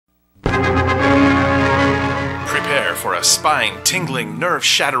for a spine-tingling,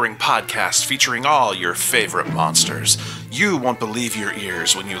 nerve-shattering podcast featuring all your favorite monsters. You won't believe your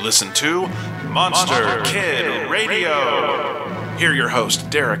ears when you listen to Monster Kid Radio. Hear your host,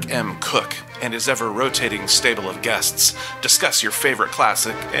 Derek M. Cook, and his ever-rotating stable of guests discuss your favorite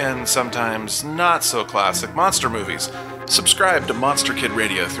classic, and sometimes not-so-classic, monster movies. Subscribe to Monster Kid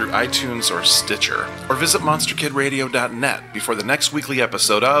Radio through iTunes or Stitcher, or visit monsterkidradio.net before the next weekly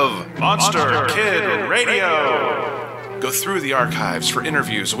episode of Monster Kid Radio. Go through the archives for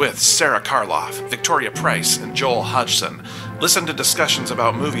interviews with Sarah Karloff, Victoria Price, and Joel Hodgson. Listen to discussions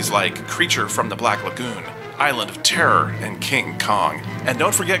about movies like Creature from the Black Lagoon, Island of Terror, and King Kong. And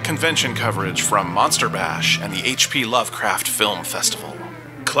don't forget convention coverage from Monster Bash and the H.P. Lovecraft Film Festival.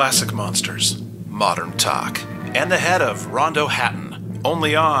 Classic monsters, modern talk, and the head of Rondo Hatton,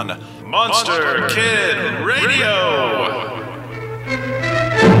 only on Monster Kid Radio!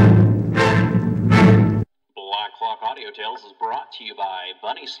 Black Clock Audio Tales is brought to you by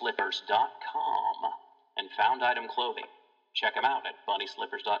BunnySlippers.com and Found Item Clothing. Check them out at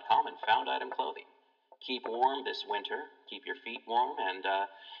BunnySlippers.com and Found Item Clothing. Keep warm this winter, keep your feet warm, and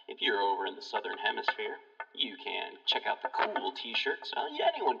if you're over in the southern hemisphere, you can check out the cool t-shirts.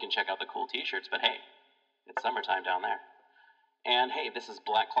 Anyone can check out the cool t-shirts, but hey, it's summertime down there. And hey, this is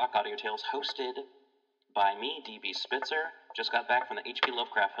Black Clock Audio Tales, hosted by me, DB Spitzer. Just got back from the H.P.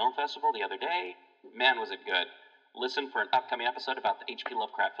 Lovecraft Film Festival the other day. Man, was it good. Listen for an upcoming episode about the H.P.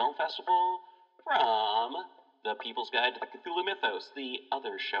 Lovecraft Film Festival from The People's Guide to the Cthulhu Mythos, the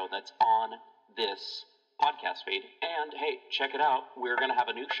other show that's on this podcast feed. And hey, check it out. We're going to have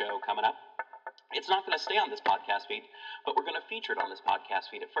a new show coming up. It's not going to stay on this podcast feed, but we're going to feature it on this podcast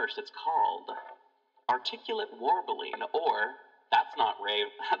feed at first. It's called Articulate Warbling, or that's not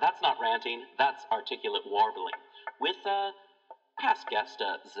ranting, that's articulate warbling, with past guest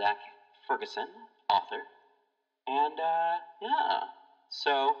Zach Ferguson, author. And yeah,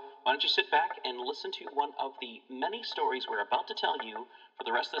 so why don't you sit back and listen to one of the many stories we're about to tell you for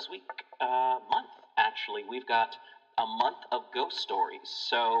the rest of this month. Actually, we've got a month of ghost stories.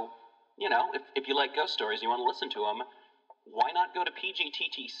 So, you know, if you like ghost stories, you want to listen to them, why not go to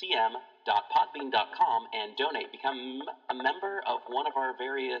PGttCM.podbean.com and donate? Become a member of one of our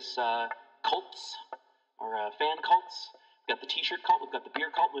various cults, or fan cults. We've got the t-shirt cult, we've got the beer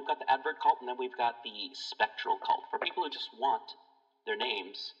cult, we've got the advert cult, and then we've got the spectral cult for people who just want their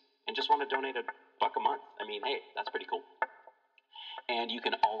names and just want to donate $1 a month. I mean, hey, that's pretty cool. And you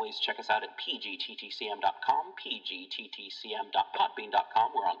can always check us out at PGttCM.com,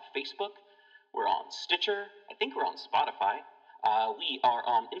 PGttCM.podbean.com. We're on Facebook. We're on Stitcher. I think we're on Spotify. We are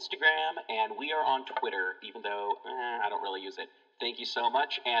on Instagram, and we are on Twitter, even though I don't really use it. Thank you so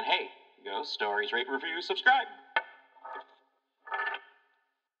much, and hey, ghost stories, rate, review, subscribe.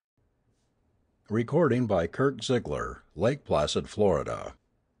 Recording by Kirk Ziegler, Lake Placid, Florida.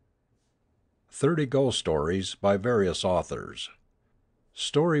 30 Ghost Stories by various authors.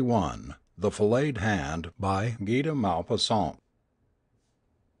 Story 1, The Filleted Hand, by Guy de Maupassant.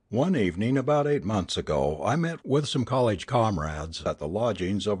 One evening about 8 months ago I met with some college comrades at the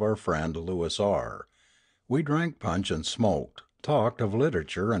lodgings of our friend Louis R. We drank punch and smoked, talked of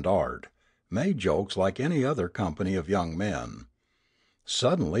literature and art, made jokes like any other company of young men.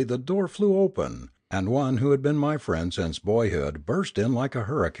 Suddenly the door flew open, and one who had been my friend since boyhood burst in like a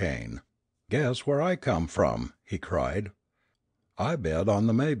hurricane. "Guess where I come from," he cried. "I bed on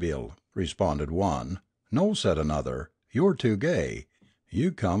the Mabille," responded one. "No," said another, "you're too gay.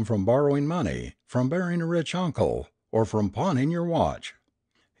 You come from borrowing money, from burying a rich uncle, or from pawning your watch."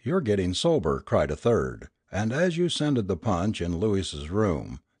 "You're getting sober," cried a third, "and as you scented the punch in Louis's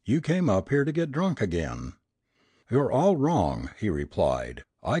room, you came up here to get drunk again." "You're all wrong," he replied.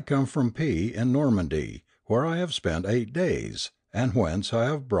 "I come from P in Normandy, where I have spent 8 days, and whence I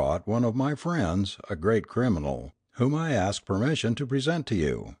have brought one of my friends, a great criminal, whom I ask permission to present to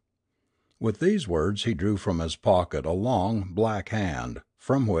you." With these words he drew from his pocket a long, black hand,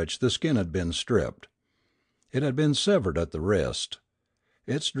 from which the skin had been stripped. It had been severed at the wrist.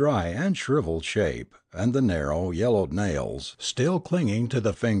 Its dry and shriveled shape, and the narrow, yellowed nails, still clinging to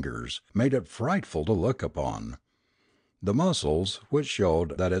the fingers, made it frightful to look upon. The muscles, which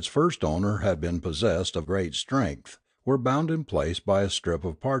showed that its first owner had been possessed of great strength, were bound in place by a strip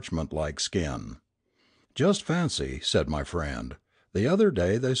of parchment-like skin. "Just fancy," said my friend, "the other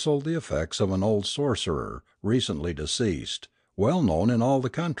day they sold the effects of an old sorcerer, recently deceased, well known in all the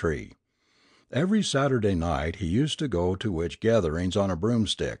country. Every Saturday night he used to go to witch gatherings on a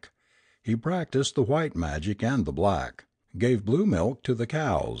broomstick. He practised the white magic and the black, gave blue milk to the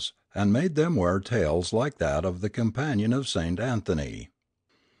cows, and made them wear tails like that of the companion of St. Anthony.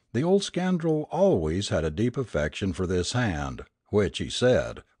 The old scoundrel always had a deep affection for this hand, which, he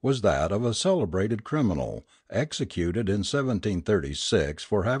said, was that of a celebrated criminal, executed in 1736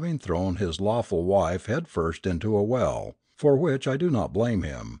 for having thrown his lawful wife head first into a well, for which I do not blame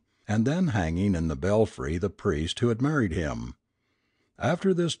him, and then hanging in the belfry the priest who had married him.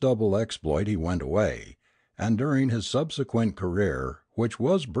 After this double exploit he went away, and during his subsequent career, which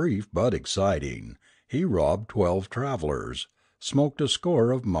was brief but exciting, he robbed 12 travellers, smoked a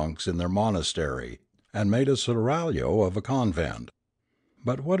score of monks in their monastery, and made a seraglio of a convent.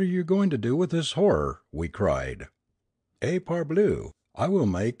 "But what are you going to do with this horror?" we cried. "Eh, parbleu! I will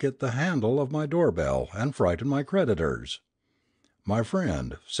make it the handle of my door bell, and frighten my creditors." "My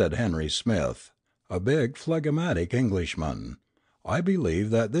friend," said Henry Smith, a big phlegmatic Englishman, "I believe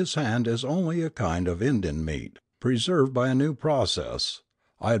that this hand is only a kind of Indian meat, preserved by a new process.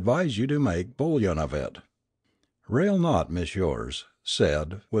 I advise you to make bouillon of it." "Rail not, messieurs,"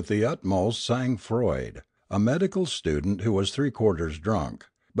 said, with the utmost sang-froid, a medical student who was 3/4 drunk,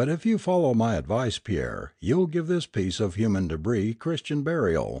 "but if you follow my advice, Pierre, you'll give this piece of human debris Christian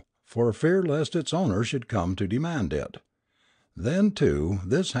burial, for fear lest its owner should come to demand it. Then, too,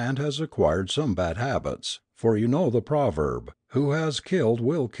 this hand has acquired some bad habits, for you know the proverb, 'Who has killed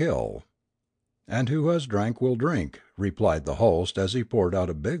will kill.'" "And who has drank will drink," replied the host as he poured out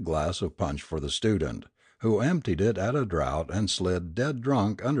a big glass of punch for the student, who emptied it at a draught and slid dead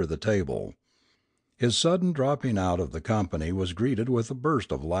drunk under the table. His sudden dropping out of the company was greeted with a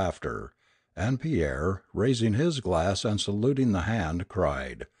burst of laughter, and Pierre, raising his glass and saluting the hand,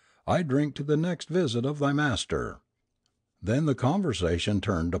 cried, "I drink to the next visit of thy master." Then the conversation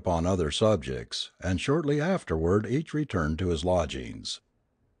turned upon other subjects, and shortly afterward each returned to his lodgings.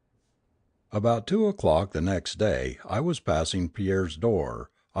 About 2 o'clock the next day I was passing Pierre's door.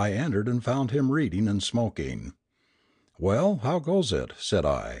 I entered and found him reading and smoking. "Well, how goes it?" said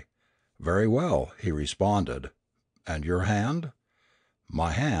I. "Very well," he responded. "And your hand?"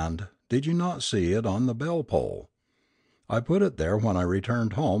 "My hand? Did you not see it on the bell pull? I put it there when I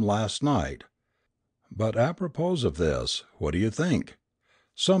returned home last night. But apropos of this, what do you think?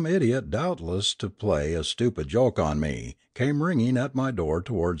 Some idiot, doubtless to play a stupid joke on me, came ringing at my door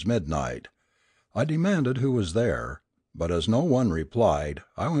towards midnight. I demanded who was there, but as no one replied,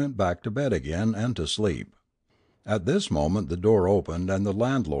 I went back to bed again and to sleep. At this moment the door opened, and the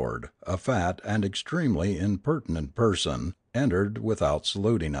landlord, a fat and extremely impertinent person, entered without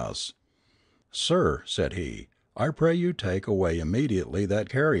saluting us. "Sir," said he, "I pray you take away immediately that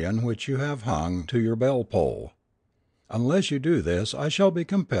carrion which you have hung to your bell pull. Unless you do this, I shall be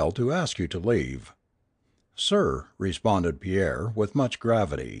compelled to ask you to leave." "Sir," responded Pierre, with much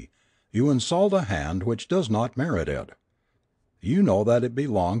gravity, "you insult a hand which does not merit it. You know that it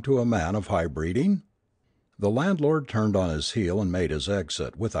belonged to a man of high breeding?" The landlord turned on his heel and made his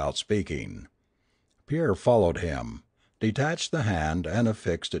exit, without speaking. Pierre followed him, detached the hand, and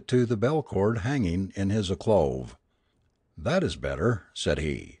affixed it to the bell cord hanging in his alcove. "That is better," said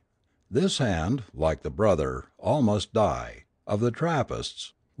he. "This hand, like the brother, all must die, of the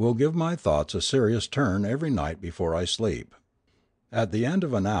Trappists, will give my thoughts a serious turn every night before I sleep." At the end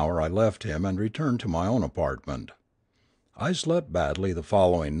of an hour I left him and returned to my own apartment. I slept badly the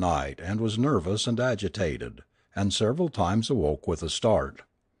following night, and was nervous and agitated, and several times awoke with a start.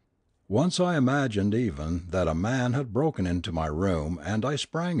 Once I imagined even that a man had broken into my room, and I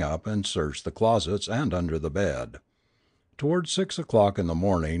sprang up and searched the closets and under the bed. Towards 6 o'clock in the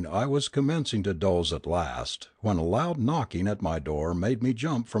morning I was commencing to doze at last, when a loud knocking at my door made me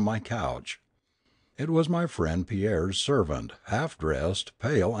jump from my couch. It was my friend Pierre's servant, half dressed,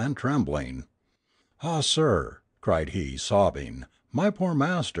 pale, and trembling. "Ah, sir," cried he, sobbing, "my poor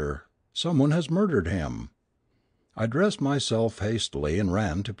master! Some one has murdered him." I dressed myself hastily and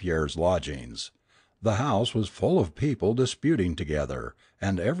ran to Pierre's lodgings. The house was full of people disputing together,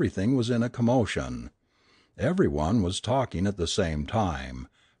 and everything was in a commotion. Every one was talking at the same time,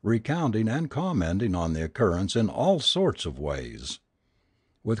 recounting and commenting on the occurrence in all sorts of ways.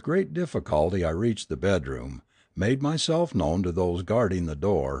 With great difficulty I reached the bedroom, made myself known to those guarding the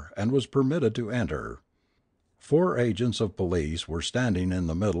door, and was permitted to enter. 4 agents of police were standing in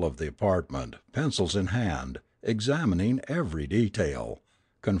the middle of the apartment, pencils in hand, examining every detail,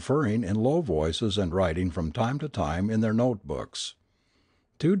 conferring in low voices and writing from time to time in their note-books.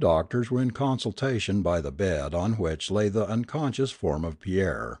 2 doctors were in consultation by the bed on which lay the unconscious form of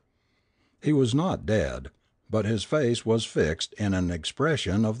Pierre. He was not dead, but his face was fixed in an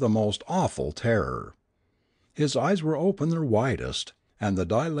expression of the most awful terror. His eyes were open their widest, and the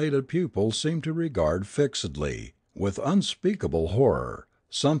dilated pupils seemed to regard fixedly, with unspeakable horror,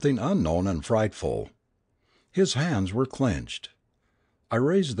 something unknown and frightful. His hands were clenched. I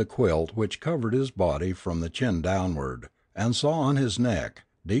raised the quilt which covered his body from the chin downward, and saw on his neck,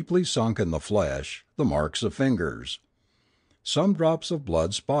 deeply sunk in the flesh, the marks of fingers. Some drops of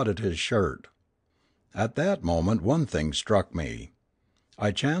blood spotted his shirt. At that moment one thing struck me.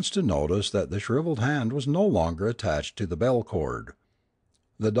 I chanced to notice that the shriveled hand was no longer attached to the bell cord.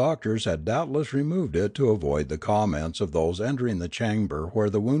 The doctors had doubtless removed it to avoid the comments of those entering the chamber where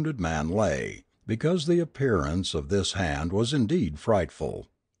the wounded man lay, because the appearance of this hand was indeed frightful.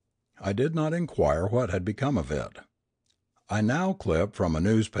 I did not inquire what had become of it. I now clipped from a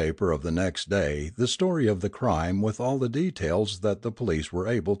newspaper of the next day the story of the crime with all the details that the police were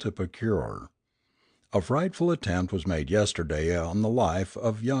able to procure. A frightful attempt was made yesterday on the life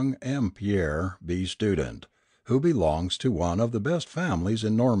of young M. Pierre B. student, who belongs to one of the best families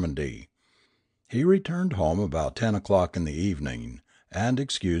in Normandy. He returned home about 10 o'clock in the evening, and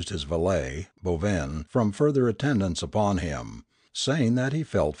excused his valet, Bovin, from further attendance upon him, saying that he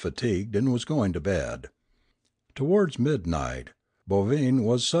felt fatigued and was going to bed. Towards midnight, Bovin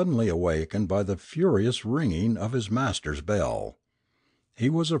was suddenly awakened by the furious ringing of his master's bell. He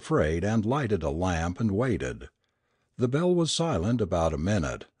was afraid and lighted a lamp and waited. The bell was silent about a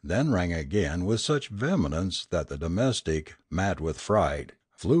minute, then rang again with such vehemence that the domestic, mad with fright,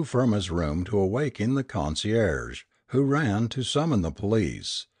 flew from his room to awaken the concierge, who ran to summon the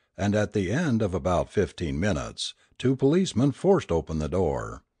police, and at the end of about 15 minutes, 2 policemen forced open the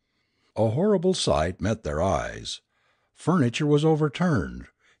door. A horrible sight met their eyes. Furniture was overturned,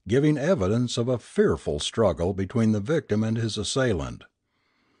 giving evidence of a fearful struggle between the victim and his assailant.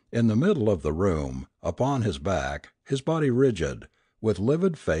 In the middle of the room, upon his back, his body rigid, with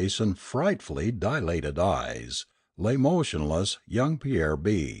livid face and frightfully dilated eyes, lay motionless young Pierre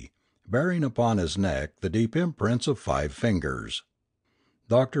B., bearing upon his neck the deep imprints of 5 fingers.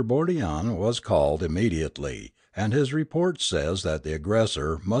 Dr. Bourdian was called immediately, and his report says that the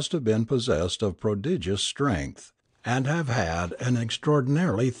aggressor must have been possessed of prodigious strength, and have had an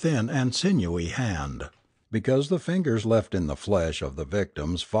extraordinarily thin and sinewy hand, because the fingers left in the flesh of the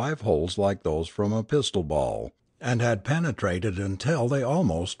victims 5 holes like those from a pistol ball, and had penetrated until they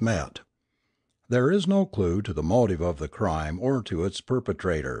almost met. There is no clue to the motive of the crime or to its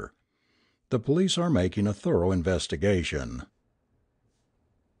perpetrator. The police are making a thorough investigation.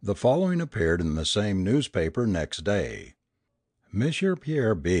 The following appeared in the same newspaper next day. Monsieur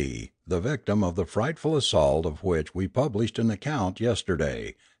Pierre B., the victim of the frightful assault of which we published an account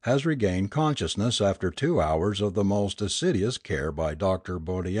yesterday, has regained consciousness after 2 hours of the most assiduous care by Dr.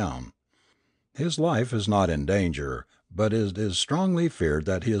 Bourdian. His life is not in danger, but it is strongly feared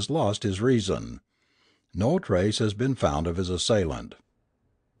that he has lost his reason. No trace has been found of his assailant.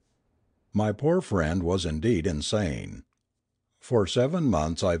 My poor friend was indeed insane. For 7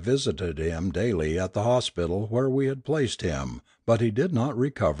 months I visited him daily at the hospital where we had placed him, but he did not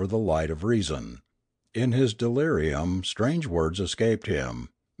recover the light of reason. In his delirium strange words escaped him,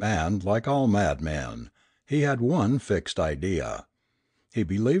 and, like all madmen, he had one fixed idea. He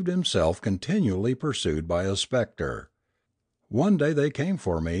believed himself continually pursued by a spectre. One day they came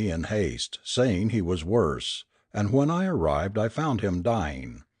for me in haste, saying he was worse, and when I arrived I found him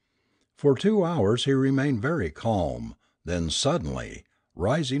dying. For 2 hours he remained very calm. Then suddenly,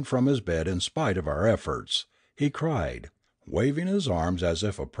 rising from his bed in spite of our efforts, he cried, waving his arms as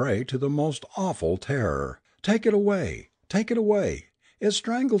if a prey to the most awful terror, "Take it away! Take it away! It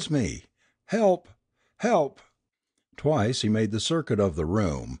strangles me! Help! Help!" Twice he made the circuit of the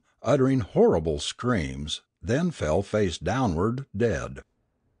room, uttering horrible screams, then fell face downward, dead.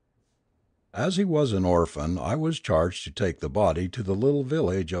 As he was an orphan, I was charged to take the body to the little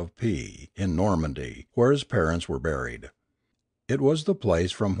village of P., in Normandy, where his parents were buried. It was the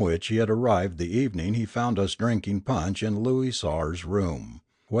place from which he had arrived the evening he found us drinking punch in Louis Saur's room,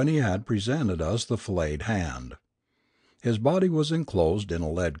 when he had presented us the filleted hand. His body was enclosed in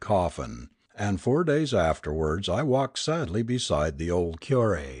a lead coffin, and 4 days afterwards I walked sadly beside the old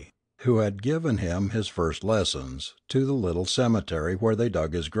curé, who had given him his first lessons, to the little cemetery where they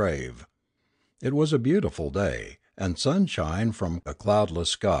dug his grave. It was a beautiful day, and sunshine from a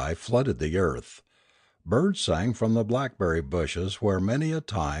cloudless sky flooded the earth. Birds sang from the blackberry bushes where many a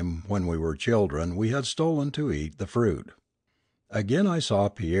time when we were children we had stolen to eat the fruit. Again I saw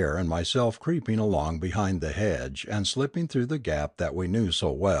Pierre and myself creeping along behind the hedge and slipping through the gap that we knew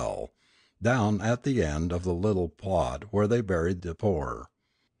so well, down at the end of the little plot where they buried the poor.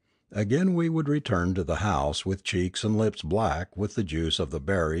 Again we would return to the house with cheeks and lips black with the juice of the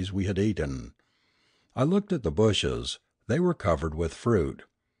berries we had eaten. I looked at the bushes. They were covered with fruit.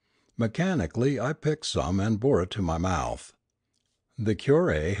 Mechanically I picked some and bore it to my mouth. The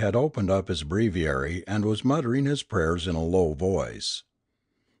curé had opened up his breviary and was muttering his prayers in a low voice.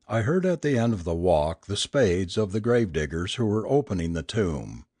 I heard at the end of the walk the spades of the gravediggers who were opening the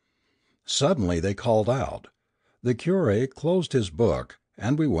tomb. Suddenly they called out. The Curé closed his book,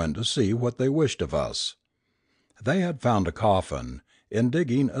 and we went to see what they wished of us. They had found a coffin. In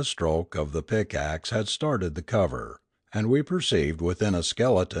digging a stroke of the pickaxe had started the cover, and we perceived within a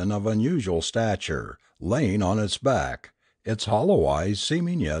skeleton of unusual stature, laying on its back, its hollow eyes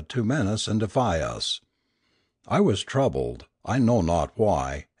seeming yet to menace and defy us. I was troubled, I know not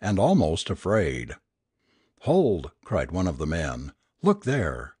why, and almost afraid. "Hold!" cried one of the men. "Look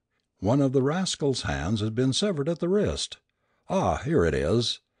there! One of the rascal's hands has been severed at the wrist. Ah, here it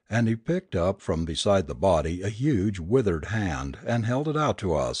is!" And he picked up from beside the body a huge withered hand, and held it out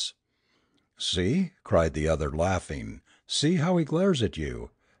to us. "See!" cried the other, laughing. "See how he glares at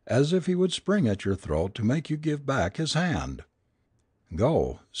you, as if he would spring at your throat to make you give back his hand."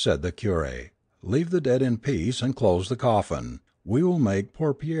 "Go," said the Curé. "Leave the dead in peace, and close the coffin. We will make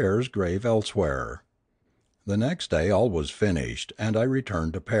poor Pierre's grave elsewhere." The next day all was finished, and I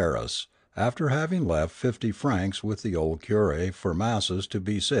returned to Paris, after having left 50 francs with the old Curé for masses to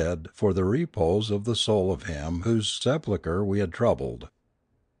be said for the repose of the soul of him whose sepulchre we had troubled.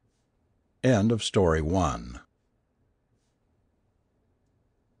 End of Story 1.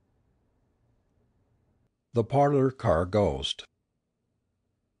 The Parlor Car Ghost.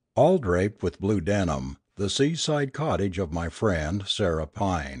 All draped with blue denim, the seaside cottage of my friend, Sarah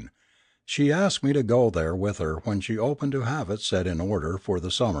Pine. She asked me to go there with her when she opened to have it set in order for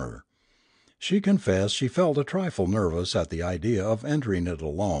the summer. She confessed she felt a trifle nervous at the idea of entering it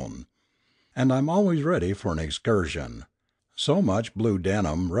alone. And I'm always ready for an excursion. So much blue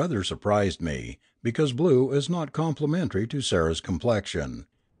denim rather surprised me, because blue is not complimentary to Sarah's complexion.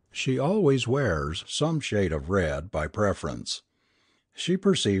 She always wears some shade of red by preference. She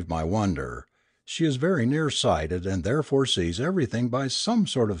perceived my wonder. She is very near-sighted, and therefore sees everything by some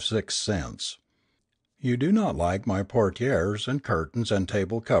sort of sixth sense. "You do not like my portieres and curtains and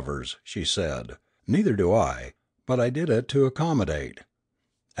table covers," she said. "Neither do I, but I did it to accommodate.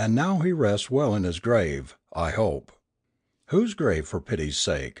 And now he rests well in his grave, I hope." "Whose grave, for pity's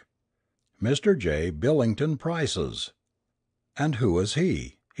sake?" "Mr. J. Billington Price's." "And who is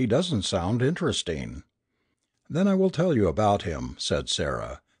he? He doesn't sound interesting." "Then I will tell you about him," said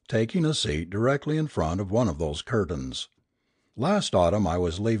Sarah, taking a seat directly in front of one of those curtains. "Last autumn I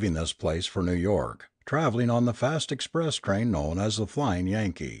was leaving this place for New York, traveling on the fast express train known as the Flying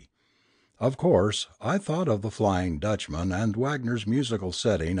Yankee. Of course, I thought of the Flying Dutchman and Wagner's musical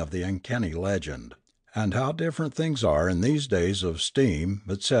setting of the uncanny legend, and how different things are in these days of steam,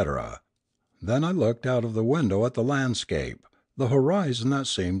 etc. Then I looked out of the window at the landscape, the horizon that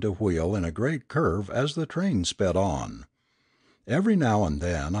seemed to wheel in a great curve as the train sped on. Every now and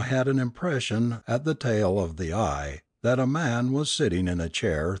then I had an impression at the tail of the eye that a man was sitting in a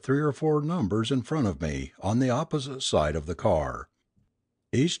chair 3 or 4 numbers in front of me on the opposite side of the car.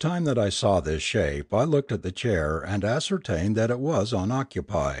 Each time that I saw this shape I looked at the chair and ascertained that it was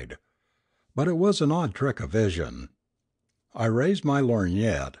unoccupied. But it was an odd trick of vision. I raised my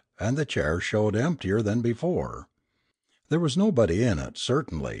lorgnette, and the chair showed emptier than before. There was nobody in it,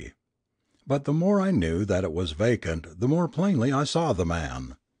 certainly. But the more I knew that it was vacant, the more plainly I saw the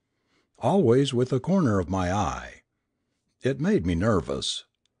man. Always with the corner of my eye. It made me nervous.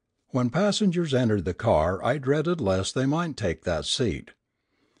 When passengers entered the car I dreaded lest they might take that seat.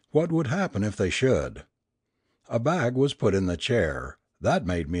 What would happen if they should? A bag was put in the chair. That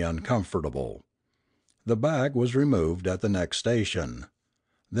made me uncomfortable. The bag was removed at the next station.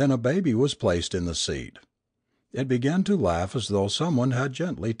 Then a baby was placed in the seat. It began to laugh as though someone had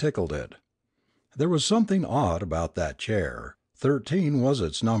gently tickled it. There was something odd about that chair. 13 was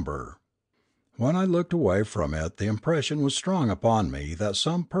its number. When I looked away from it the impression was strong upon me that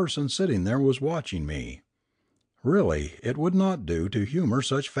some person sitting there was watching me. Really, it would not do to humour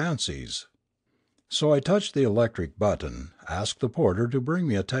such fancies. So I touched the electric button, asked the porter to bring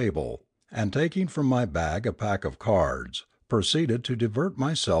me a table, and taking from my bag a pack of cards, proceeded to divert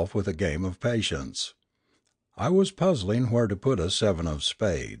myself with a game of patience. I was puzzling where to put a 7 of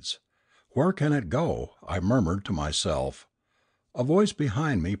spades. "Where can it go?" I murmured to myself. A voice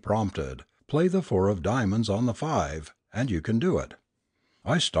behind me prompted, "Play the 4 of diamonds on the 5, and you can do it."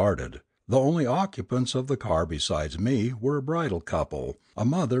 I started. The only occupants of the car besides me were a bridal couple, a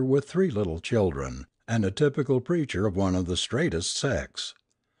mother with 3 little children, and a typical preacher of one of the straightest sects.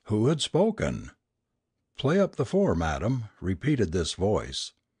 Who had spoken? "Play up the 4, madam," repeated this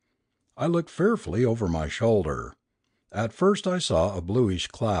voice. I looked fearfully over my shoulder. At first I saw a bluish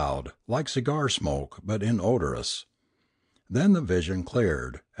cloud, like cigar smoke, but inodorous. Then the vision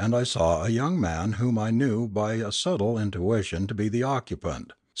cleared, and I saw a young man whom I knew by a subtle intuition to be the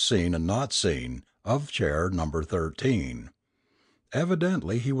occupant. seen and not seen, of chair number 13.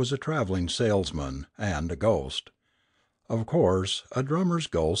 Evidently he was a traveling salesman, and a ghost. Of course, a drummer's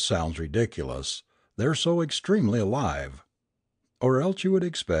ghost sounds ridiculous, they're so extremely alive. Or else you would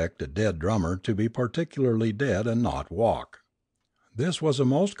expect a dead drummer to be particularly dead and not walk. This was a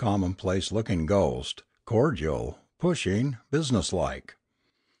most commonplace looking ghost, cordial, pushing, businesslike.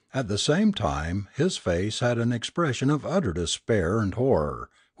 At the same time his face had an expression of utter despair and horror,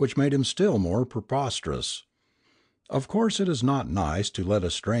 which made him still more preposterous. Of course it is not nice to let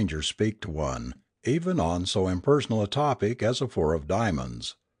a stranger speak to one, even on so impersonal a topic as a 4 of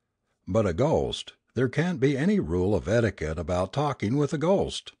diamonds. But a ghost, there can't be any rule of etiquette about talking with a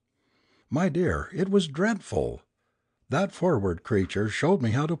ghost. My dear, it was dreadful. That forward creature showed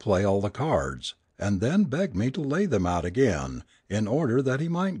me how to play all the cards, and then begged me to lay them out again, in order that he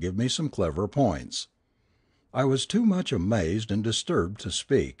might give me some clever points. I was too much amazed and disturbed to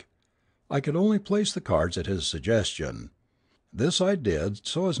speak. I could only place the cards at his suggestion. This I did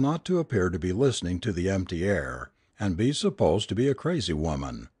so as not to appear to be listening to the empty air, and be supposed to be a crazy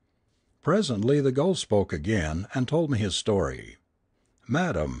woman. Presently the ghost spoke again, and told me his story.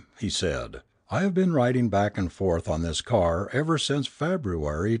 "Madam," he said, "I have been riding back and forth on this car ever since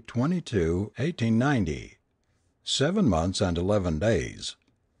February 22, 1890. 7 months and 11 days.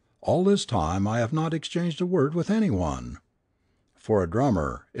 All this time I have not exchanged a word with anyone. For a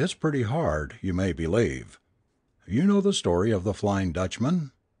drummer, it's pretty hard, you may believe. You know the story of the Flying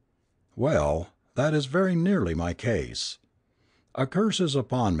Dutchman? Well, that is very nearly my case. A curse is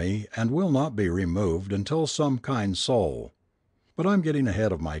upon me and will not be removed until some kind soul. But I'm getting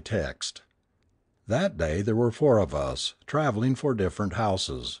ahead of my text. That day there were 4 of us, traveling for different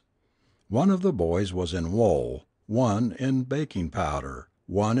houses. One of the boys was in wool, one in baking powder,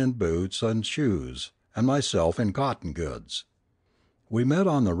 one in boots and shoes, and myself in cotton goods. We met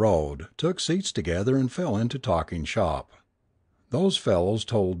on the road, took seats together, and fell into talking shop. Those fellows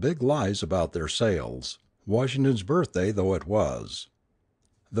told big lies about their sales, Washington's birthday though it was.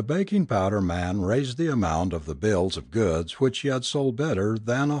 The baking powder man raised the amount of the bills of goods which he had sold better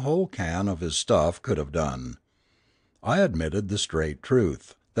than a whole can of his stuff could have done. I admitted the straight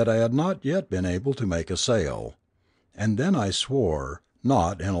truth, that I had not yet been able to make a sale. And then I swore,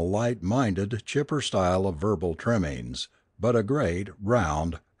 not in a light-minded, chipper style of verbal trimmings, but a great,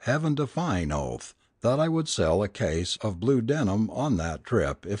 round, heaven-defying oath, that I would sell a case of blue denim on that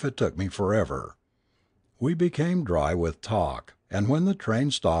trip if it took me forever. We became dry with talk, and when the train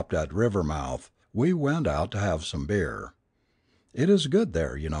stopped at Rivermouth, we went out to have some beer. It is good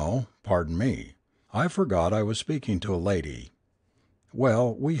there, you know. Pardon me. I forgot I was speaking to a lady.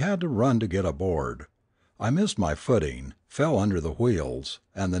 Well, we had to run to get aboard. I missed my footing, fell under the wheels,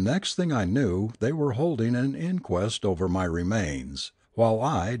 and the next thing I knew they were holding an inquest over my remains, while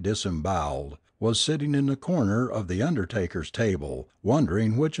I, disemboweled, was sitting in a corner of the undertaker's table,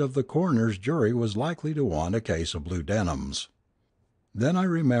 wondering which of the coroner's jury was likely to want a case of blue denims. Then I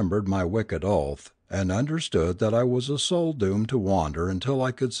remembered my wicked oath, and understood that I was a soul doomed to wander until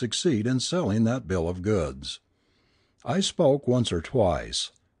I could succeed in selling that bill of goods. I spoke once or twice,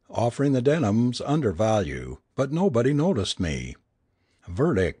 offering the denims under value, but nobody noticed me.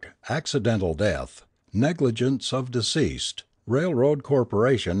 Verdict: accidental death, negligence of deceased, railroad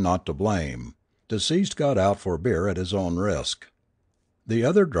corporation not to blame. Deceased got out for beer at his own risk. The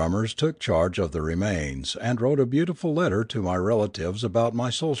other drummers took charge of the remains, and wrote a beautiful letter to my relatives about my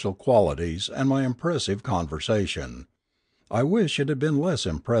social qualities and my impressive conversation. I wish it had been less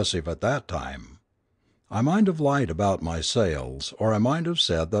impressive at that time. I might have lied about my sales, or I might have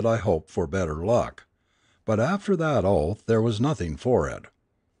said that I hoped for better luck. But after that oath there was nothing for it.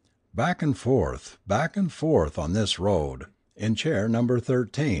 Back and forth on this road, in chair number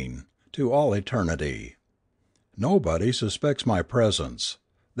 13, to all eternity. Nobody suspects my presence.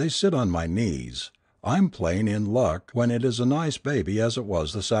 They sit on my knees. I'm playing in luck when it is a nice baby as it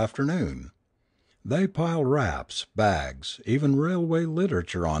was this afternoon. They pile wraps, bags, even railway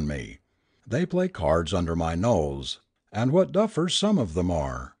literature on me. They play cards under my nose, and what duffers some of them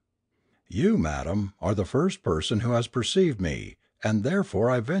are. You, madam, are the first person who has perceived me, and therefore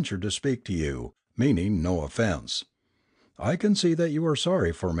I venture to speak to you, meaning no offence. I can see that you are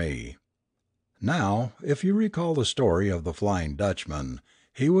sorry for me. Now, if you recall the story of the Flying Dutchman,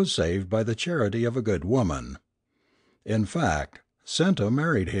 he was saved by the charity of a good woman. In fact, Senta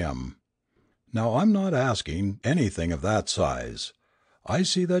married him. Now I'm not asking anything of that size. I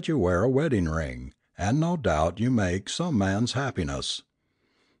see that you wear a wedding ring, and no doubt you make some man's happiness.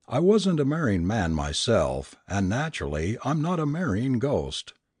 I wasn't a marrying man myself, and naturally I'm not a marrying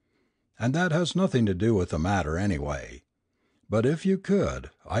ghost. And that has nothing to do with the matter anyway. But if you could,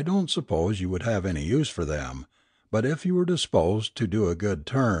 I don't suppose you would have any use for them, but if you were disposed to do a good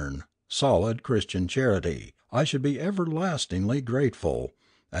turn, solid Christian charity, I should be everlastingly grateful,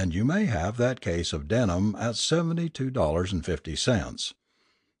 and you may have that case of denim at $72.50.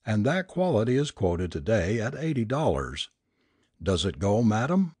 And that quality is quoted today at $80. Does it go,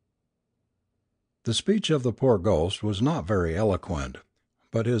 madam?" The speech of the poor ghost was not very eloquent,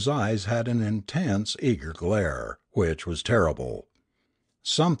 but his eyes had an intense, eager glare, which was terrible.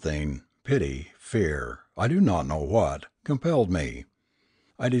 Something, pity, fear, I do not know what, compelled me.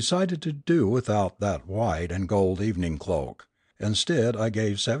 I decided to do without that white and gold evening cloak. Instead, I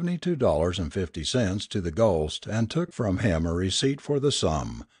gave $72.50 to the ghost and took from him a receipt for the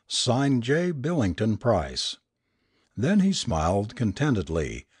sum, signed J. Billington Price. Then he smiled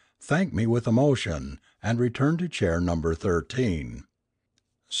contentedly, thanked me with emotion, and returned to chair number 13.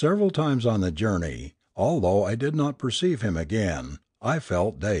 Several times on the journey, although I did not perceive him again, I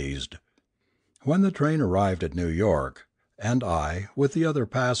felt dazed. When the train arrived at New York, and I, with the other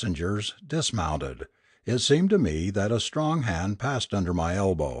passengers, dismounted, it seemed to me that a strong hand passed under my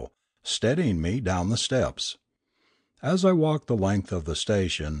elbow, steadying me down the steps. As I walked the length of the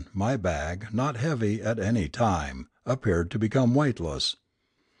station, my bag, not heavy at any time, appeared to become weightless.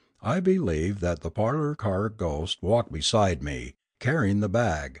 I believe that the parlor car ghost walked beside me, carrying the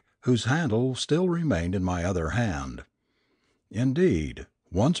bag, whose handle still remained in my other hand. Indeed,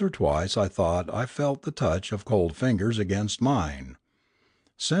 once or twice I thought I felt the touch of cold fingers against mine.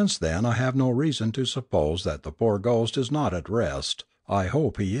 Since then I have no reason to suppose that the poor ghost is not at rest. I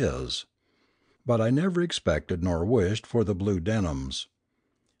hope he is. But I never expected nor wished for the blue denims.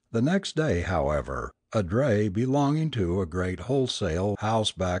 The next day, however, a dray belonging to a great wholesale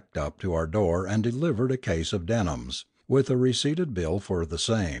house backed up to our door and delivered a case of denims, with a receipted bill for the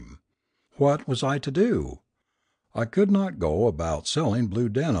same. What was I to do? I could not go about selling blue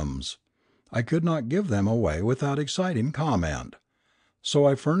denims. I could not give them away without exciting comment. So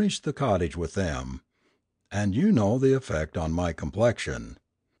I furnished the cottage with them, and you know the effect on my complexion.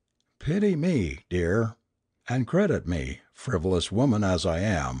 Pity me, dear, and credit me, frivolous woman as I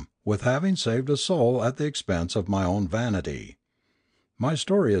am, with having saved a soul at the expense of my own vanity. My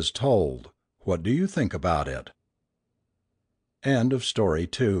story is told. What do you think about it? End of Story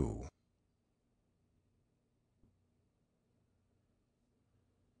 2.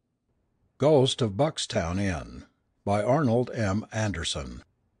 Ghost of Buckstown Inn by Arnold M. Anderson.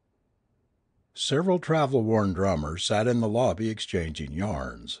 Several travel-worn drummers sat in the lobby exchanging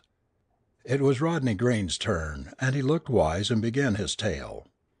yarns. It was Rodney Green's turn, and he looked wise and began his tale.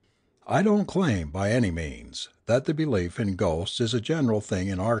 I don't claim, by any means, that the belief in ghosts is a general thing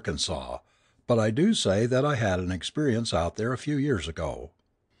in Arkansas, but I do say that I had an experience out there a few years ago.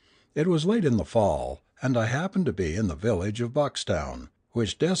 It was late in the fall, and I happened to be in the village of Buckstown,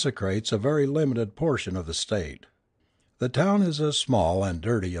 which desecrates a very limited portion of the state. The town is as small and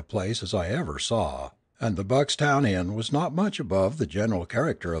dirty a place as I ever saw, and the Buckstown Inn was not much above the general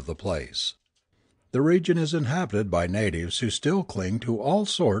character of the place. The region is inhabited by natives who still cling to all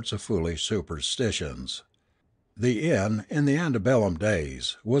sorts of foolish superstitions. The inn, in the antebellum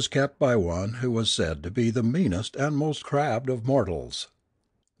days, was kept by one who was said to be the meanest and most crabbed of mortals.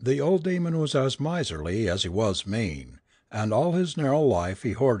 The old demon was as miserly as he was mean, and all his narrow life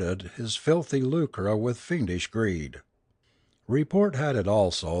he hoarded his filthy lucre with fiendish greed. Report had it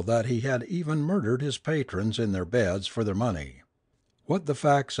also that he had even murdered his patrons in their beds for their money. What the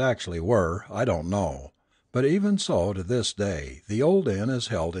facts actually were, I don't know, but even so to this day the old inn is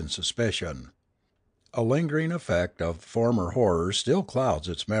held in suspicion. A lingering effect of former horrors still clouds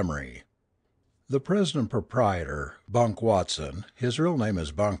its memory. The present proprietor, Bunk Watson, his real name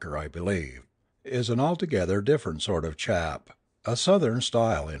is Bunker, I believe, is an altogether different sort of chap, a Southern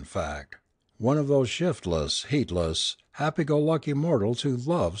style, in fact, one of those shiftless, heedless, happy-go-lucky mortals who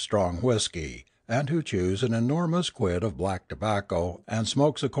love strong whiskey, and who chews an enormous quid of black tobacco and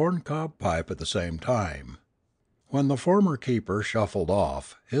smokes a corncob pipe at the same time. When the former keeper shuffled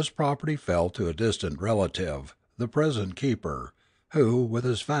off, his property fell to a distant relative, the present keeper, who, with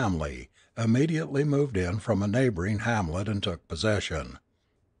his family, immediately moved in from a neighboring hamlet and took possession.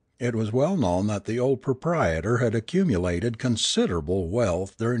 It was well known that the old proprietor had accumulated considerable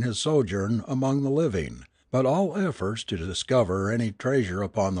wealth during his sojourn among the living, but all efforts to discover any treasure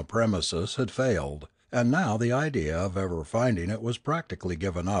upon the premises had failed, and now the idea of ever finding it was practically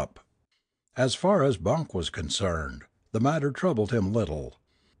given up. As far as Bunk was concerned, the matter troubled him little.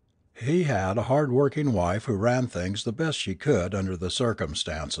 He had a hard-working wife who ran things the best she could under the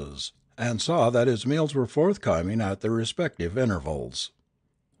circumstances, and saw that his meals were forthcoming at their respective intervals.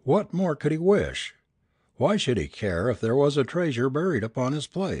 What more could he wish? Why should he care if there was a treasure buried upon his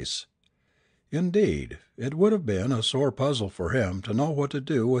place? Indeed, it would have been a sore puzzle for him to know what to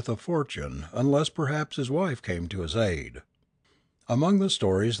do with a fortune unless perhaps his wife came to his aid. Among the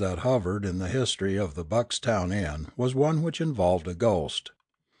stories that hovered in the history of the Buckstown Inn was one which involved a ghost.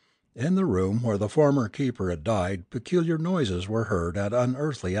 In the room where the former keeper had died peculiar noises were heard at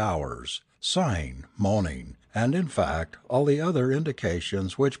unearthly hours, sighing, moaning, and in fact all the other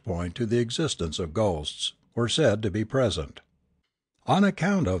indications which point to the existence of ghosts were said to be present. On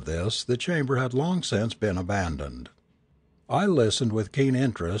account of this the chamber had long since been abandoned. I listened with keen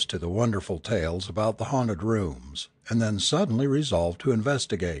interest to the wonderful tales about the haunted rooms, and then suddenly resolved to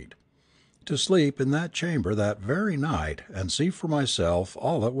investigate, to sleep in that chamber that very night and see for myself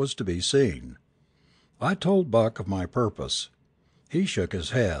all that was to be seen. I told Buck of my purpose. He shook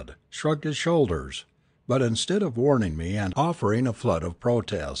his head, shrugged his shoulders, but instead of warning me and offering a flood of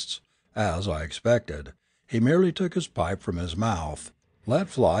protests, as I expected, he merely took his pipe from his mouth, let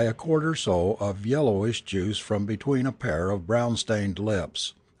fly a quart or so of yellowish juice from between a pair of brown-stained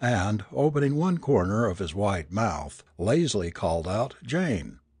lips, and, opening one corner of his wide mouth, lazily called out,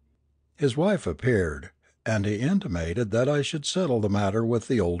 "Jane." His wife appeared, and he intimated that I should settle the matter with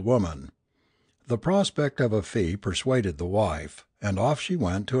the old woman. The prospect of a fee persuaded the wife, and off she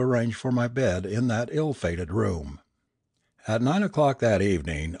went to arrange for my bed in that ill-fated room. At 9 o'clock that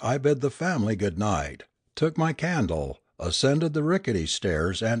evening I bid the family good night, took my candle, ascended the rickety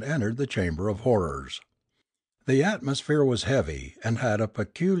stairs, and entered the chamber of horrors. The atmosphere was heavy, and had a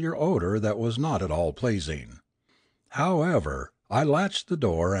peculiar odour that was not at all pleasing. However, I latched the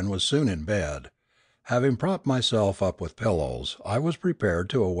door and was soon in bed. Having propped myself up with pillows, I was prepared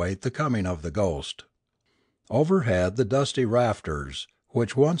to await the coming of the ghost. Overhead the dusty rafters,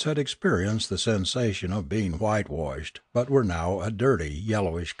 which once had experienced the sensation of being whitewashed, but were now a dirty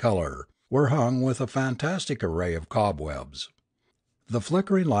yellowish colour, were hung with a fantastic array of cobwebs. The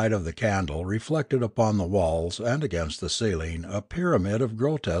flickering light of the candle reflected upon the walls and against the ceiling a pyramid of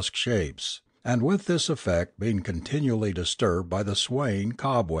grotesque shapes, and with this effect being continually disturbed by the swaying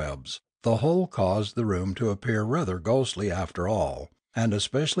cobwebs, the whole caused the room to appear rather ghostly after all, and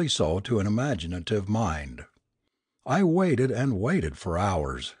especially so to an imaginative mind. I waited and waited for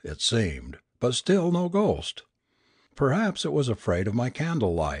hours, it seemed, but still no ghost. Perhaps it was afraid of my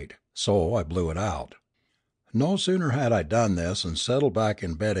candle light, so I blew it out. No sooner had I done this and settled back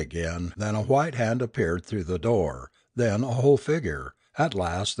in bed again than a white hand appeared through the door, then a whole figure. At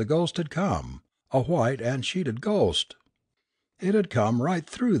last the ghost had come, a white and sheeted ghost. It had come right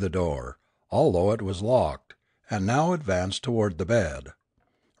through the door, although it was locked, and now advanced toward the bed.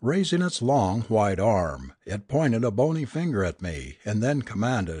 Raising its long white arm, it pointed a bony finger at me, and then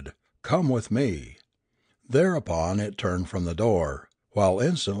commanded, "Come with me." Thereupon it turned from the door, while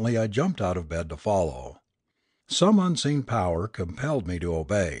instantly I jumped out of bed to follow. Some unseen power compelled me to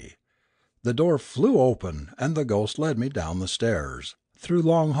obey. The door flew open, and the ghost led me down the stairs, through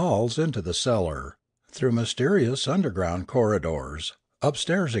long halls into the cellar, through mysterious underground corridors,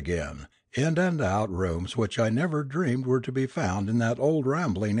 upstairs again, in and out rooms which I never dreamed were to be found in that old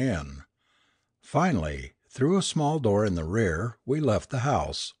rambling inn. Finally, through a small door in the rear, we left the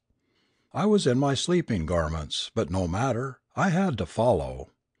house. I was in my sleeping garments, but no matter, I had to follow.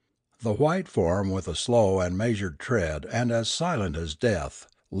 The white form, with a slow and measured tread and as silent as death,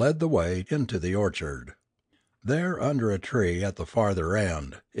 led the way into the orchard. There, under a tree at the farther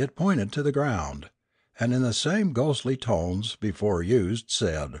end, it pointed to the ground, and in the same ghostly tones before used,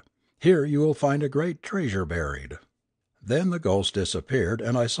 said, "Here you will find a great treasure buried." Then the ghost disappeared,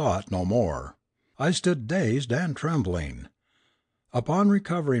 and I saw it no more. I stood dazed and trembling. Upon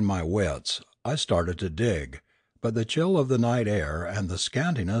recovering my wits, I started to dig, but the chill of the night air and the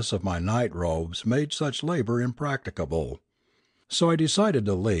scantiness of my night robes made such labour impracticable. So I decided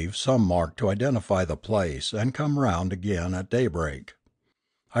to leave some mark to identify the place, and come round again at daybreak.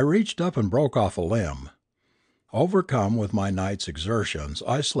 I reached up and broke off a limb. Overcome with my night's exertions,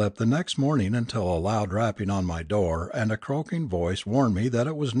 I slept the next morning until a loud rapping on my door and a croaking voice warned me that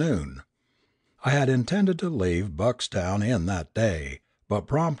it was noon. I had intended to leave Buckstown Inn that day, but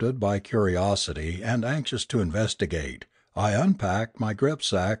prompted by curiosity and anxious to investigate, I unpacked my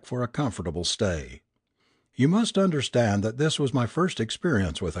gripsack for a comfortable stay. You must understand that this was my first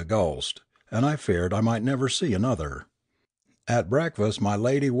experience with a ghost, and I feared I might never see another. At breakfast my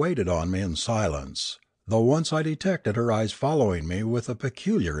lady waited on me in silence, though once I detected her eyes following me with a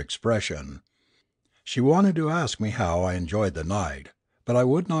peculiar expression. She wanted to ask me how I enjoyed the night, but I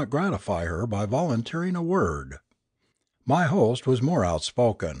would not gratify her by volunteering a word. My host was more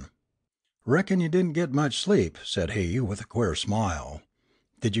outspoken. "Reckon you didn't get much sleep," said he, with a queer smile.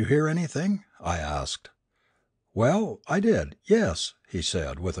 "Did you hear anything?" I asked. "Well, I did, yes," he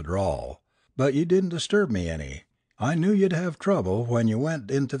said, with a drawl. "But you didn't disturb me any. I knew you'd have trouble when you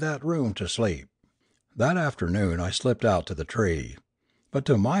went into that room to sleep." That afternoon I slipped out to the tree. But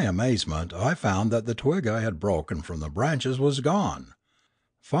to my amazement I found that the twig I had broken from the branches was gone.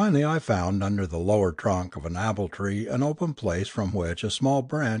 Finally I found under the lower trunk of an apple tree an open place from which a small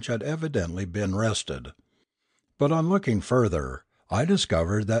branch had evidently been wrested. But on looking further, I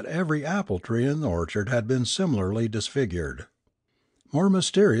discovered that every apple tree in the orchard had been similarly disfigured. "More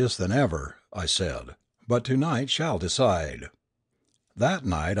mysterious than ever," I said, "but to-night shall decide." That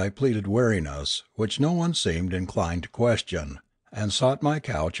night I pleaded weariness, which no one seemed inclined to question, and sought my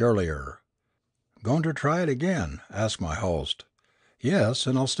couch earlier. "Goin' ter try it again?" asked my host. "Yes,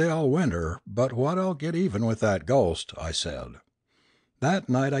 and I'll stay all winter, but what I'll get even with that ghost," I said. That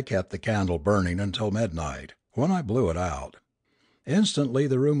night I kept the candle burning until midnight, when I blew it out. Instantly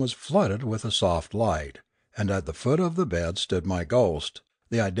the room was flooded with a soft light, and at the foot of the bed stood my ghost,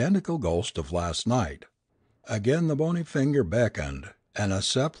 the identical ghost of last night. Again the bony finger beckoned, and a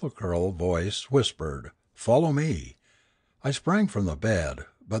sepulchral voice whispered, "Follow me." I sprang from the bed,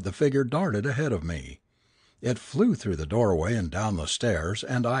 but the figure darted ahead of me. It flew through the doorway and down the stairs,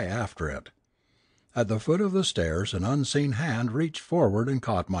 and I after it. At the foot of the stairs an unseen hand reached forward and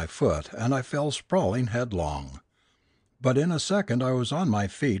caught my foot, and I fell sprawling headlong. But in a second I was on my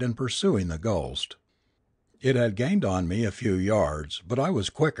feet and pursuing the ghost. It had gained on me a few yards, but I was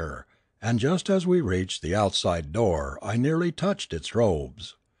quicker, and just as we reached the outside door I nearly touched its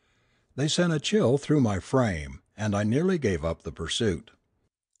robes. They sent a chill through my frame, and I nearly gave up the pursuit.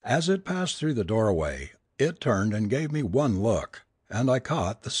 As it passed through the doorway, it turned and gave me one look, and I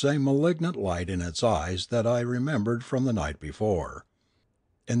caught the same malignant light in its eyes that I remembered from the night before.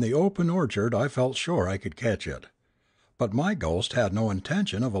 In the open orchard I felt sure I could catch it. But my ghost had no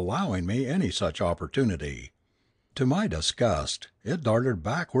intention of allowing me any such opportunity. To my disgust, it darted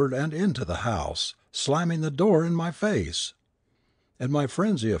backward and into the house, slamming the door in my face. In my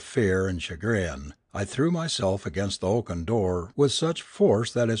frenzy of fear and chagrin, I threw myself against the oaken door with such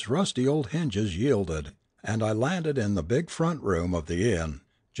force that its rusty old hinges yielded, and I landed in the big front room of the inn,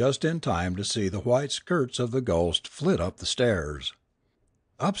 just in time to see the white skirts of the ghost flit up the stairs.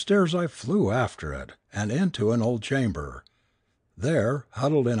 Upstairs I flew after it, and into an old chamber. There,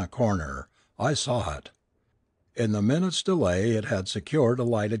 huddled in a corner, I saw it. In the minute's delay it had secured a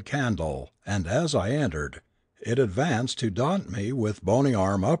lighted candle, and as I entered, it advanced to daunt me with bony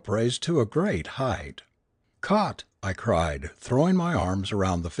arm upraised to a great height. "Caught!" I cried, throwing my arms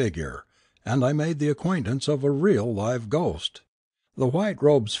around the figure, and I made the acquaintance of a real live ghost. The white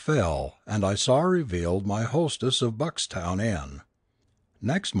robes fell, and I saw revealed my hostess of Buckstown Inn.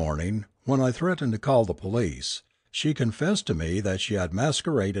 Next morning, when I threatened to call the police, she confessed to me that she had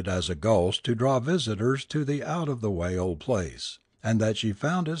masqueraded as a ghost to draw visitors to the out-of-the-way old place, and that she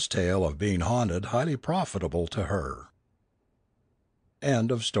found its tale of being haunted highly profitable to her.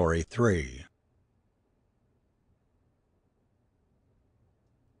 End of Story 3.